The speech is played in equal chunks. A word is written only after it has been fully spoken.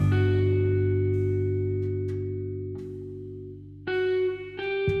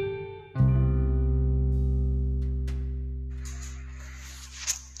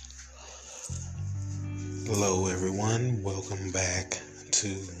everyone. Welcome back to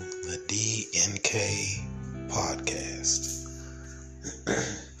the DNK podcast.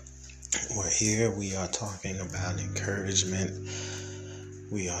 We're here. We are talking about encouragement.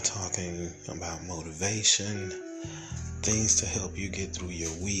 We are talking about motivation, things to help you get through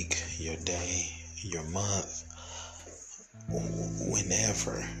your week, your day, your month,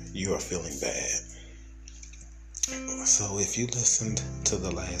 whenever you are feeling bad. So if you listened to the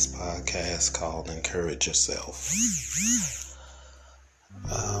last podcast called Encourage Yourself,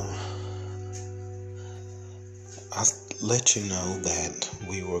 I let you know that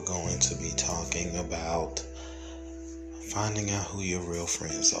we were going to be talking about finding out who your real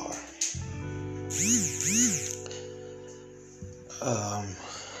friends are.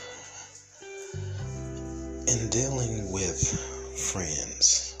 In dealing with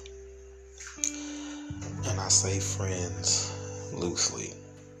friends, and I say friends loosely,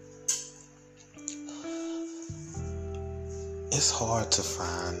 it's hard to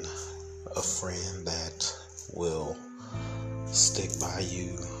find a friend that will stick by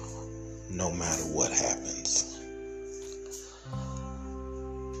you no matter what happens.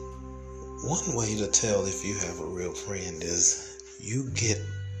 One way to tell if you have a real friend is you get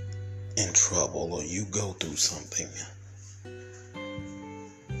in trouble or you go through something.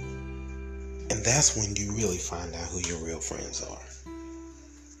 And that's when you really find out who your real friends are.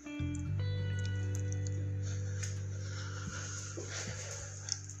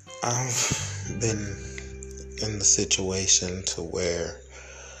 I've been in the situation to where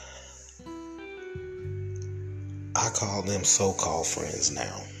I call them so-called friends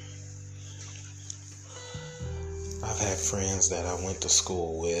now. I've had friends that I went to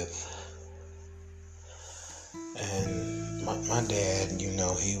school with, and my dad,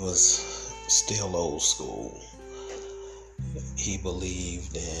 he was still old school. He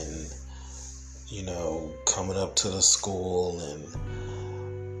believed in, coming up to the school and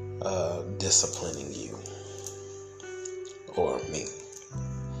disciplining you or me.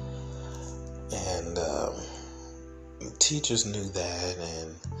 And teachers knew that,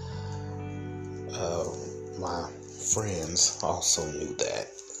 and my friends also knew that.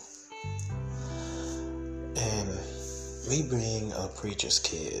 And me being a preacher's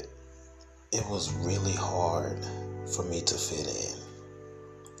kid, it was really hard for me to fit in.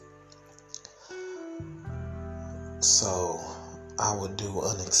 So I would do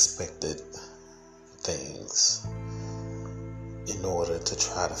unexpected things in order to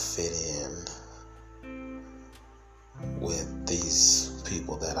try to fit in with these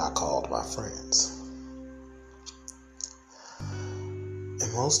people that I called my friends.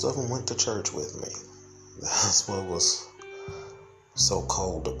 And most of them went to church with me. That's what was so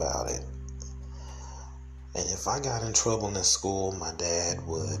cold about it. And if I got in trouble in school, my dad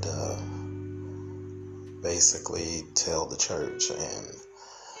would basically tell the church, and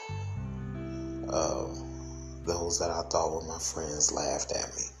those that I thought were my friends laughed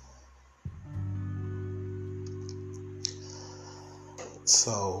at me.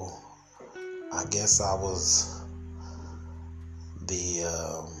 So I guess I was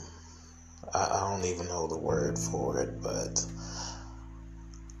I don't even know the word for it, but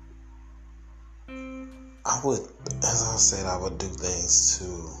I would do things to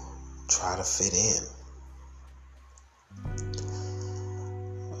try to fit in.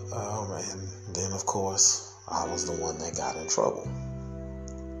 And then, of course, I was the one that got in trouble.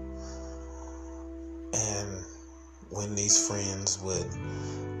 And when these friends would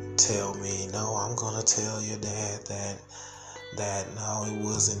tell me, no, I'm going to tell your dad that no, it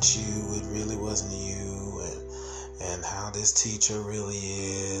wasn't you, it really wasn't you, and how this teacher really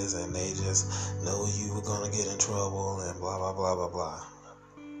is, and they just know you were going to get in trouble, and blah, blah, blah, blah, blah.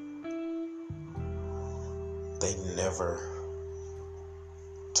 They never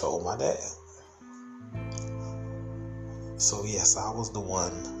told my dad. So yes, I was the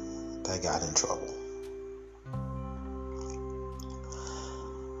one that got in trouble.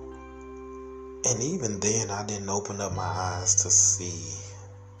 And even then, I didn't open up my eyes to see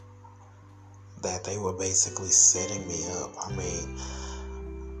that they were basically setting me up. I mean,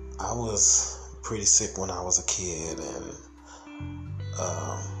 I was pretty sick when I was a kid, and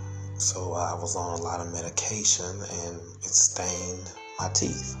so I was on a lot of medication, and it stained my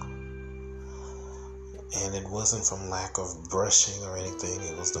teeth. And it wasn't from lack of brushing or anything,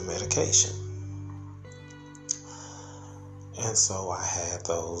 it was the medication. And so I had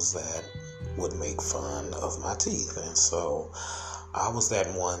those that would make fun of my teeth, and so I was that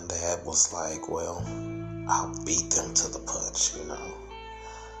one that was like, well, I'll beat them to the punch,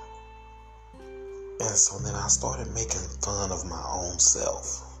 And so then I started making fun of my own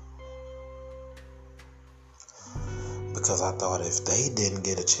self. because I thought if they didn't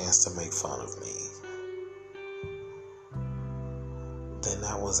get a chance to make fun of me, then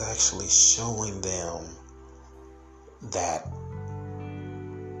I was actually showing them that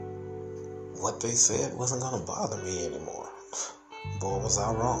what they said wasn't going to bother me anymore. Boy, was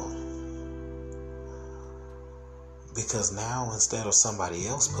I wrong. Because now, instead of somebody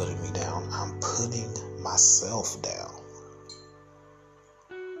else putting me down, I'm putting myself down.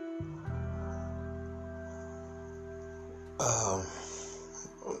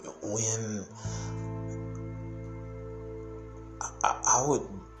 When I would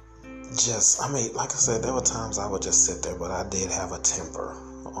just, like I said, there were times I would just sit there, but I did have a temper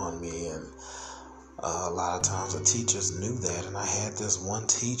on me, and a lot of times the teachers knew that, and I had this one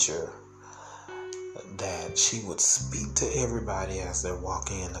teacher that she would speak to everybody as they're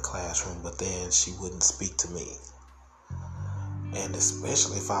walking in the classroom, but then she wouldn't speak to me. And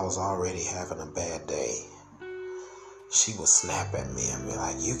especially if I was already having a bad day, she would snap at me and be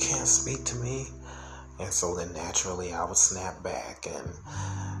like, "You can't speak to me." And so then naturally I would snap back, and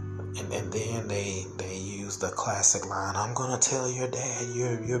then they use the classic line, "I'm gonna tell your dad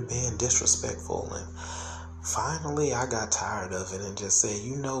you're being disrespectful." And finally I got tired of it and just said,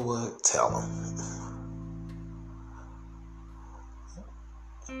 "You know what? Tell him."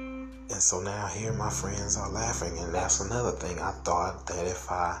 And so now here my friends are laughing, and that's another thing. I thought that if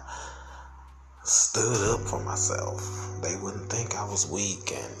I stood up for myself, they wouldn't think I was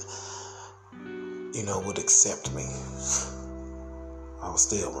weak and, would accept me. I was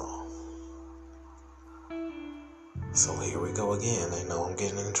still wrong. So here we go again. They know I'm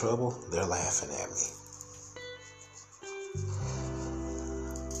getting in trouble. They're laughing at me.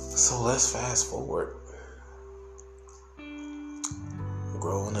 So let's fast forward.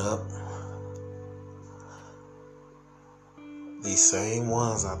 Growing up, these same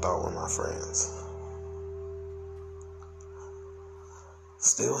ones I thought were my friends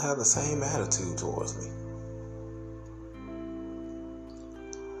still have the same attitude towards me.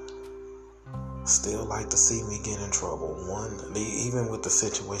 Still like to see me get in trouble. Even with the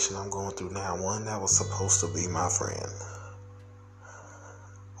situation I'm going through now, one that was supposed to be my friend,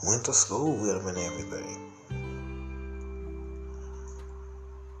 went to school with him and everything,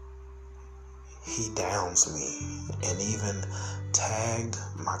 he downs me and even tagged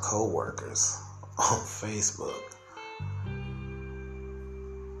my coworkers on Facebook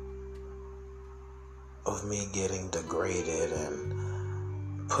of me getting degraded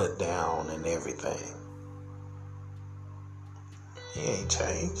and put down and everything. He ain't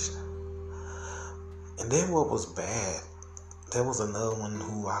changed. And then what was bad, there was another one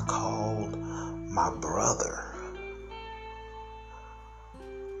who I called my brother.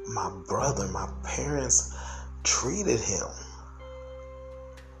 My parents treated him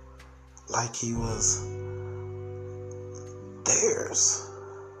like he was theirs.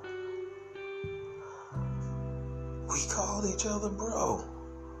 We called each other bro.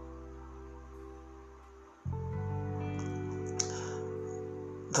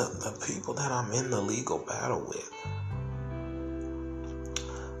 The people that I'm in the legal battle with,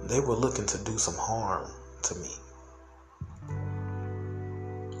 they were looking to do some harm to me.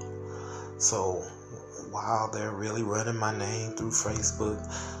 So while they're really running my name through Facebook,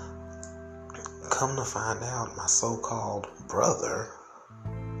 come to find out my so-called brother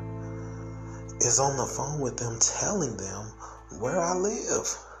is on the phone with them telling them where I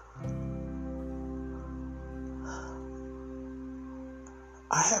live.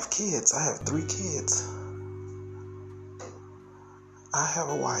 I have kids. I have 3 kids. I have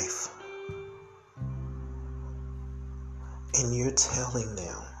a wife. And you're telling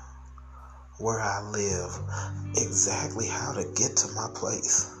them where I live, exactly how to get to my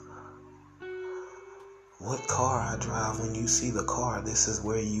place, what car I drive. When you see the car, this is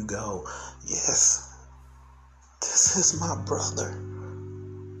where you go. Yes, this is my brother.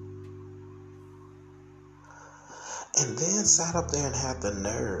 And then sat up there and had the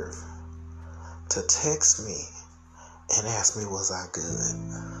nerve to text me and ask me, was I good?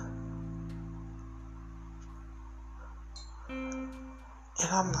 And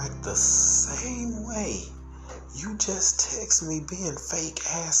I'm like, the same way you just text me being fake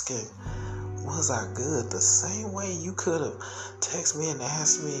asking, was I good? The same way you could have texted me and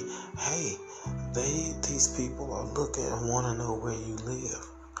asked me, hey, these people are looking and want to know where you live.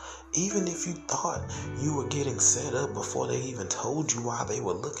 Even if you thought you were getting set up before they even told you why they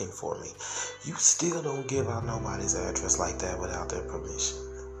were looking for me, you still don't give out nobody's address like that without their permission.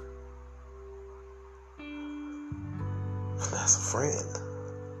 That's a friend.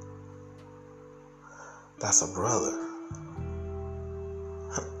 That's a brother.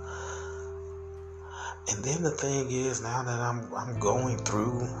 And And then the thing is, now that I'm going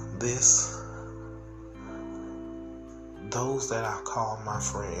through this, those that I call my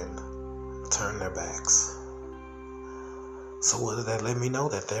friend turn their backs. So what does that let me know?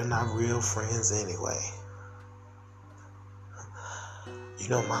 That they're not real friends anyway. You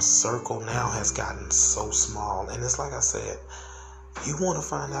know, my circle now has gotten so small. And it's like I said, you want to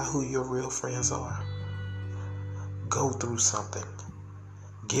find out who your real friends are? Go through something.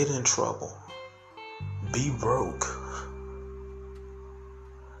 Get in trouble. Be broke.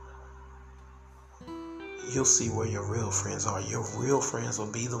 You'll see where your real friends are. Your real friends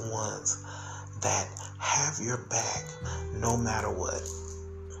will be the ones that have your back no matter what.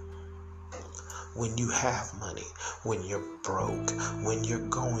 When you have money, when you're broke, when you're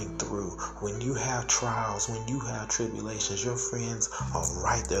going through, when you have trials, when you have tribulations, your friends are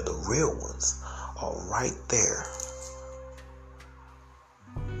right there. The real ones are right there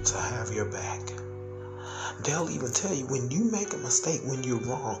to have your back. They'll even tell you when you make a mistake, when you're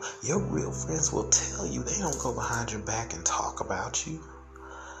wrong. Your real friends will tell you. They don't go behind your back and talk about you.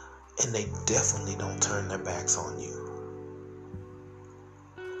 And they definitely don't turn their backs on you.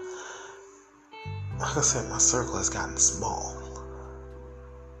 Like I said, my circle has gotten small.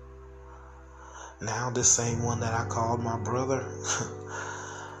 Now this same one that I called my brother,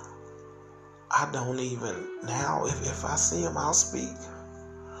 I don't even, now if I see him, I'll speak.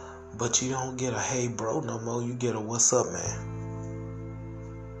 But you don't get a hey bro no more, you get a what's up man.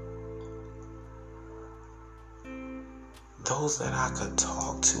 Those that I could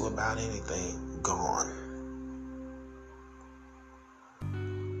talk to about anything, gone.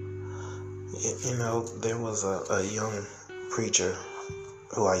 You know, there was a young preacher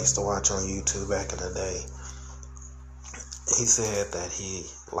who I used to watch on YouTube back in the day. He said that he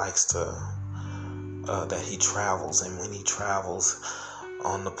likes to, that he travels, and when he travels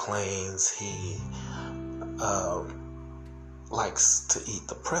on the planes, he likes to eat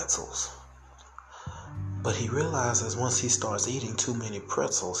the pretzels. But he realizes once he starts eating too many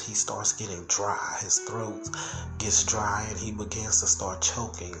pretzels, he starts getting dry. His throat gets dry and he begins to start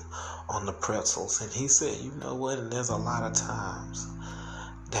choking on the pretzels. And he said, you know what? And there's a lot of times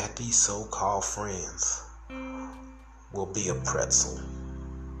that these so-called friends will be a pretzel.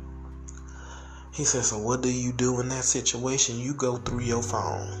 He said, so what do you do in that situation? You go through your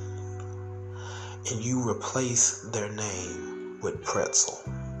phone and you replace their name with pretzel.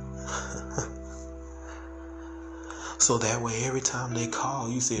 So that way, every time they call,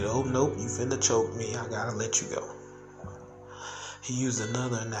 you say, oh, nope, you finna choke me. I gotta let you go. He used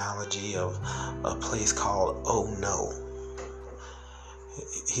another analogy of a place called Oh No.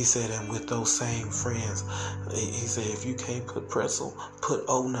 He said, and with those same friends, he said, if you can't put pretzel, put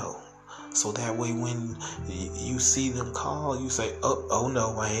Oh No. So that way, when you see them call, you say, oh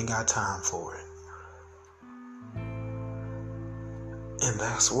no, I ain't got time for it. And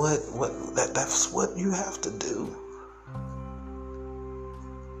that's what you have to do.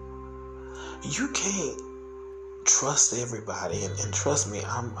 You can't trust everybody, and trust me,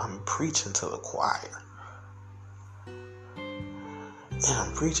 I'm preaching to the choir. And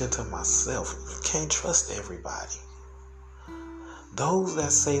I'm preaching to myself. You can't trust everybody. Those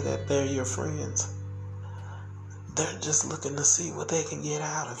that say that they're your friends, they're just looking to see what they can get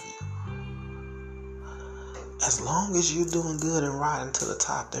out of you. As long as you're doing good and riding to the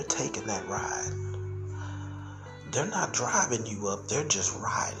top, they're taking that ride. They're not driving you up, they're just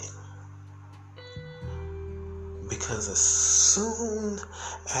riding. Because as soon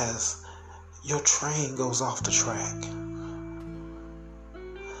as your train goes off the track,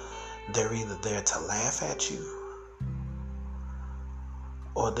 they're either there to laugh at you,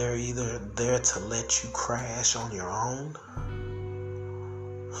 or they're either there to let you crash on your own,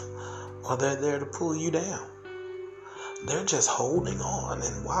 or they're there to pull you down. They're just holding on,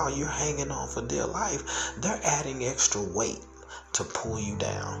 and while you're hanging on for dear life, they're adding extra weight to pull you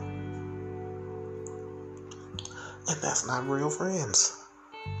down. And that's not real friends.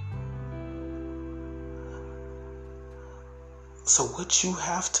 So what you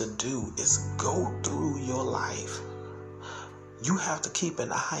have to do is go through your life. You have to keep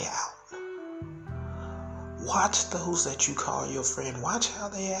an eye out. Watch those that you call your friend. Watch how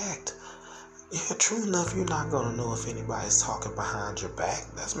they act. Yeah, true enough, you're not going to know if anybody's talking behind your back.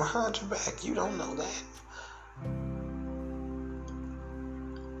 That's behind your back. You don't know that.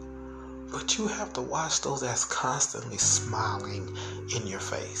 But you have to watch those that's constantly smiling in your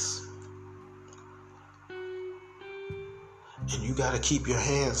face. And you got to keep your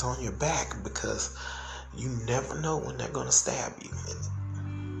hands on your back, because you never know when they're going to stab you.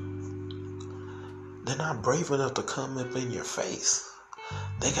 They're not brave enough to come up in your face.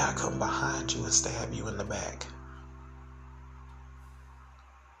 they gotta come behind you and stab you in the back.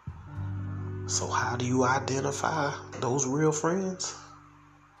 So how do you identify those real friends?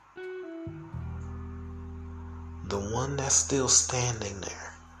 The one that's still standing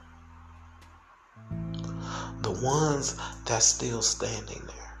there. The ones that's still standing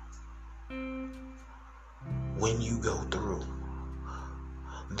there when you go through.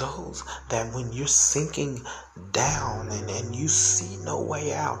 Those that when you're sinking down and you see no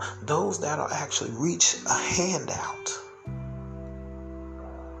way out, those that'll actually reach a hand out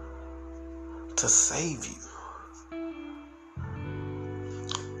to save you.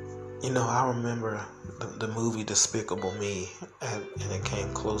 You know, I remember the movie Despicable Me, and it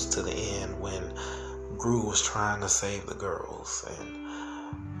came close to the end when Gru was trying to save the girls, and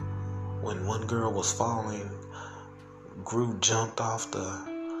when one girl was falling, Gru jumped off the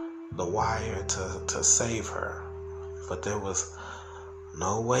wire to save her, but there was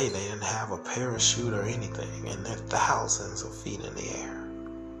no way. They didn't have a parachute or anything, and they're thousands of feet in the air.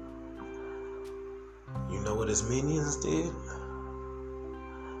 You know what his minions did?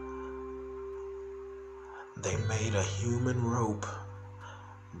 They made a human rope,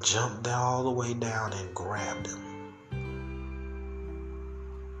 jumped all the way down and grabbed him.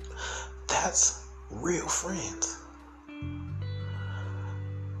 That's real friends.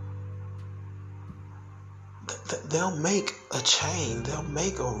 They'll make a chain, they'll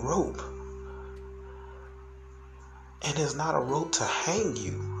make a rope. And it's not a rope to hang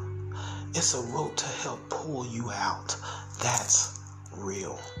you. It's a rope to help pull you out. That's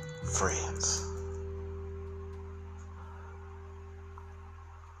real friends.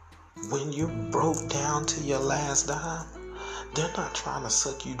 When you're broke down to your last dime, they're not trying to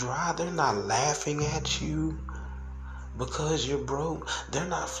suck you dry. They're not laughing at you because you're broke. They're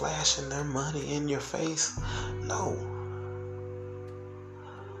not flashing their money in your face. No.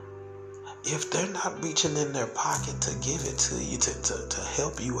 If they're not reaching in their pocket to give it to you, to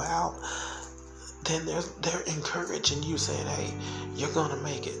help you out, then they're encouraging you, saying, hey, you're going to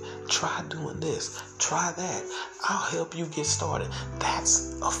make it. Try doing this. Try that. I'll help you get started.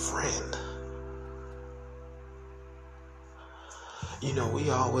 That's a friend. You know, we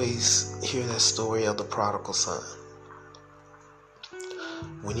always hear that story of the prodigal son.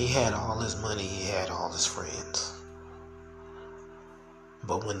 When he had all his money, he had all his friends.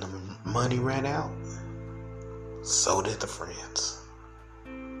 But when the money ran out, so did the friends.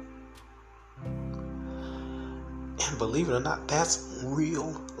 And believe it or not, that's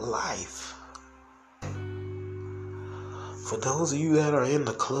real life. For those of you that are in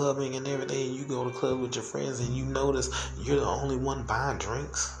the clubbing and everything, you go to club with your friends and you notice you're the only one buying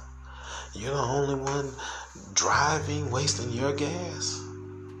drinks. You're the only one driving, wasting your gas.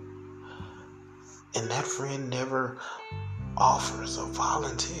 And that friend never offers or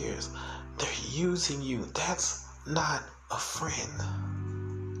volunteers. They're using you. That's not a friend.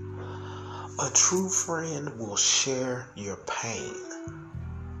 A true friend will share your pain.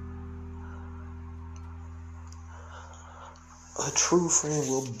 A true friend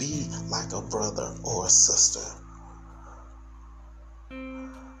will be like a brother or a sister.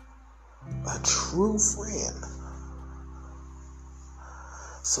 A true friend.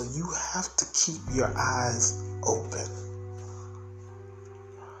 So you have to keep your eyes open.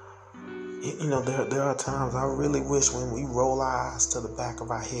 You know, there are times I really wish when we roll our eyes to the back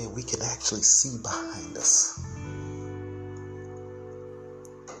of our head, we can actually see behind us.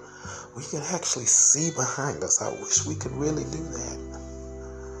 We can actually see behind us. I wish we could really do that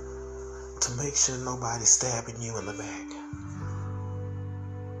to make sure nobody's stabbing you in the back.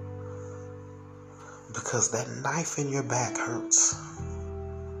 Because that knife in your back hurts.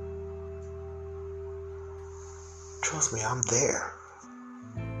 Trust me, I'm there.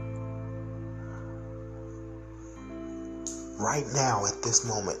 Right now, at this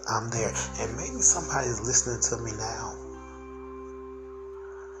moment, I'm there. And maybe somebody's listening to me now.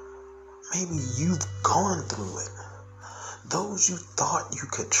 Maybe you've gone through it. Those you thought you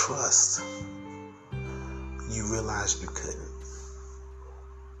could trust, you realized you couldn't.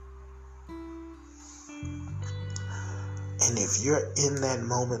 And if you're in that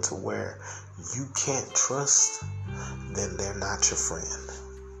moment to where you can't trust, then they're not your friend.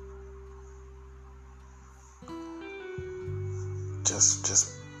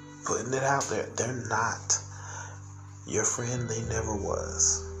 Just putting it out there. They're not your friend. They never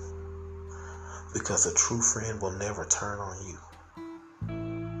was. Because a true friend will never turn on you.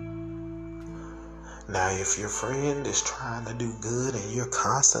 Now, if your friend is trying to do good and you're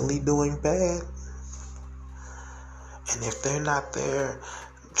constantly doing bad, and if they're not there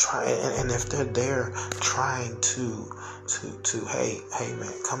try, and if they're there trying to hey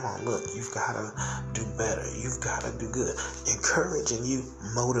man, come on, look, you've got to do better, you've got to do good, encouraging you,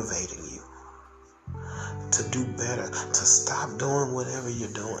 motivating you to do better, to stop doing whatever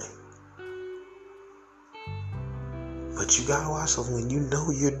you're doing. But you gotta watch them when you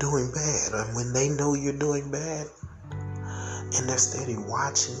know you're doing bad, and when they know you're doing bad, and they're steady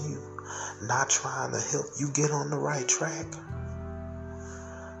watching you, not trying to help you get on the right track.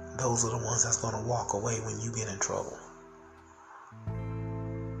 Those are the ones that's gonna walk away when you get in trouble.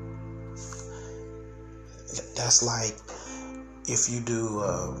 That's like if you do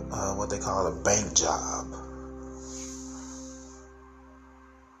what they call a bank job.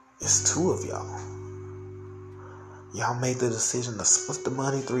 It's two of y'all. Y'all made the decision to split the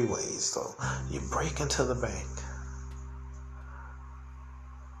money 3 ways. So you break into the bank.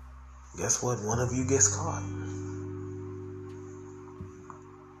 Guess what? One of you gets caught.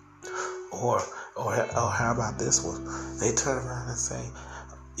 Or how about this one? They turn around and say,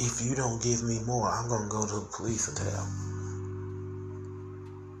 if you don't give me more, I'm going to go to the police and tell.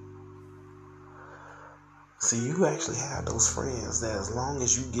 See, you actually have those friends that as long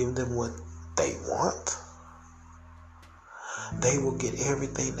as you give them what they want, they will get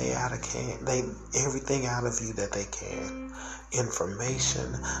everything everything out of you that they can.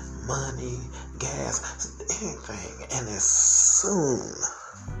 Information, money, gas, anything. And as soon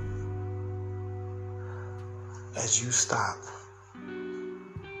as you stop,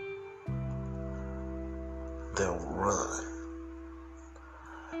 they'll run.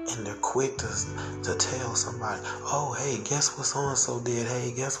 And they're quick to tell somebody, oh, hey, guess what so-and-so did?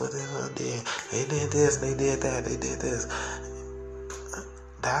 Hey, guess what they did? They did this, they did that, they did this.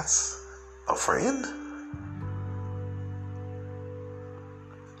 That's a friend?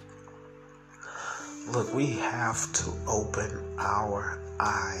 Look, we have to open our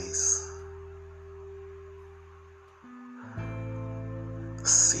eyes.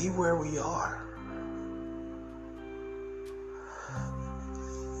 See where we are.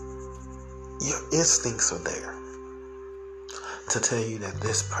 Your instincts are there to tell you that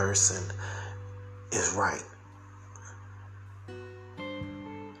this person is right.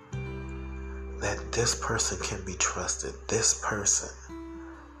 That this person can be trusted. This person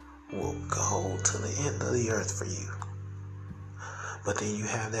will go to the end of the earth for you. But then you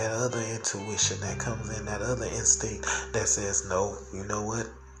have that other intuition that comes in, that other instinct that says, no, you know what?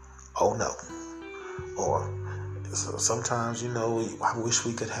 Oh no. Or so sometimes, I wish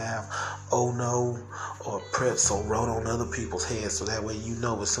we could have oh no or pretzel wrote on other people's heads so that way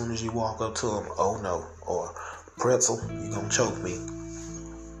as soon as you walk up to them, oh no, or pretzel, you're going to choke me.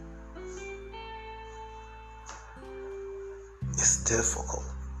 It's difficult.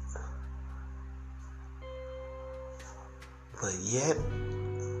 But yet,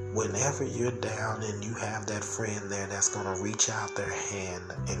 whenever you're down and you have that friend there that's going to reach out their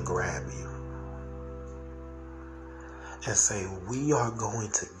hand and grab you and say, we are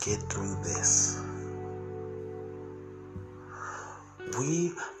going to get through this.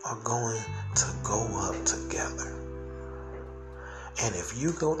 We are going to go up together. And if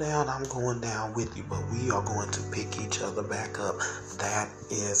you go down, I'm going down with you, but we are going to pick each other back up. That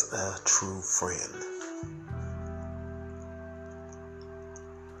is a true friend.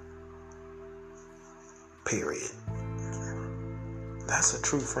 Period. That's a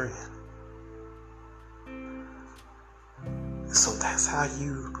true friend. So that's how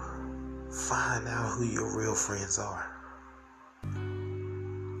you find out who your real friends are.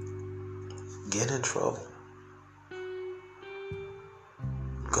 Get in trouble.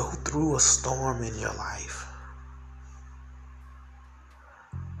 Go through a storm in your life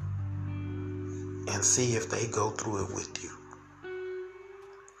and see if they go through it with you.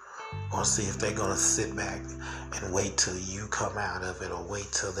 Or see if they're going to sit back and wait till you come out of it, or wait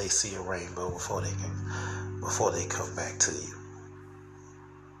till they see a rainbow before they come back to you.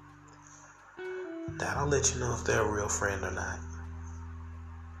 That'll let you know if they're a real friend or not.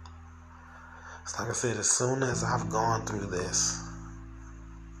 It's like I said, as soon as I've gone through this,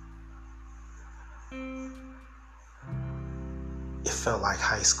 it felt like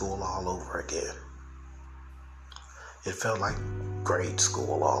high school all over again. It felt like grade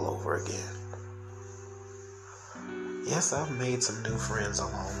school all over again. Yes, I've made some new friends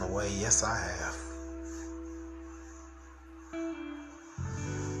along the way. Yes, I have.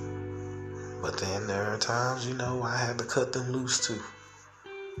 But then there are times, I had to cut them loose too.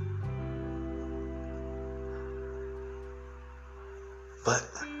 But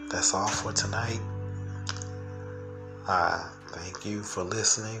that's all for tonight. Thank you for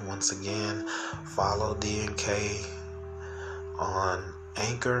listening. Once again, follow DNK on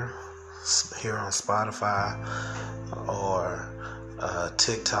Anchor here on Spotify or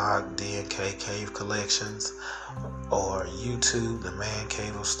TikTok, D&K Cave Collections, or YouTube, The Man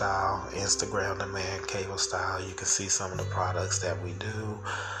Cave Style, Instagram, The Man Cave Style. You can see some of the products that we do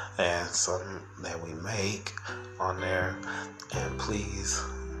and some that we make on there. And please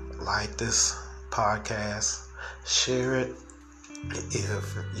like this podcast, share it.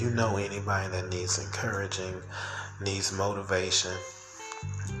 If you know anybody that needs encouraging, needs motivation,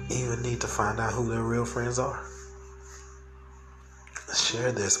 even need to find out who their real friends are,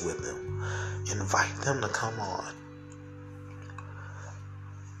 share this with them. Invite them to come on.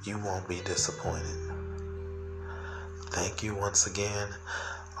 You won't be disappointed. Thank you once again.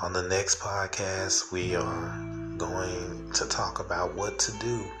 On the next podcast, we are going to talk about what to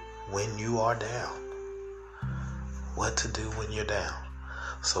do when you are down. What to do when you're down.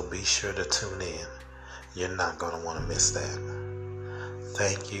 So be sure to tune in. You're not going to want to miss that.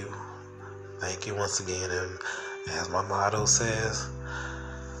 Thank you. Thank you once again. And as my motto says,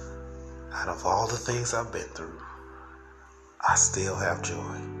 out of all the things I've been through, I still have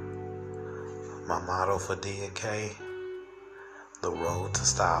joy. My motto for D&K, the road to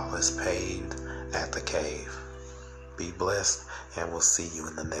style is paved at the cave. Be blessed, and we'll see you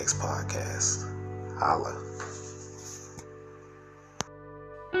in the next podcast. Holla.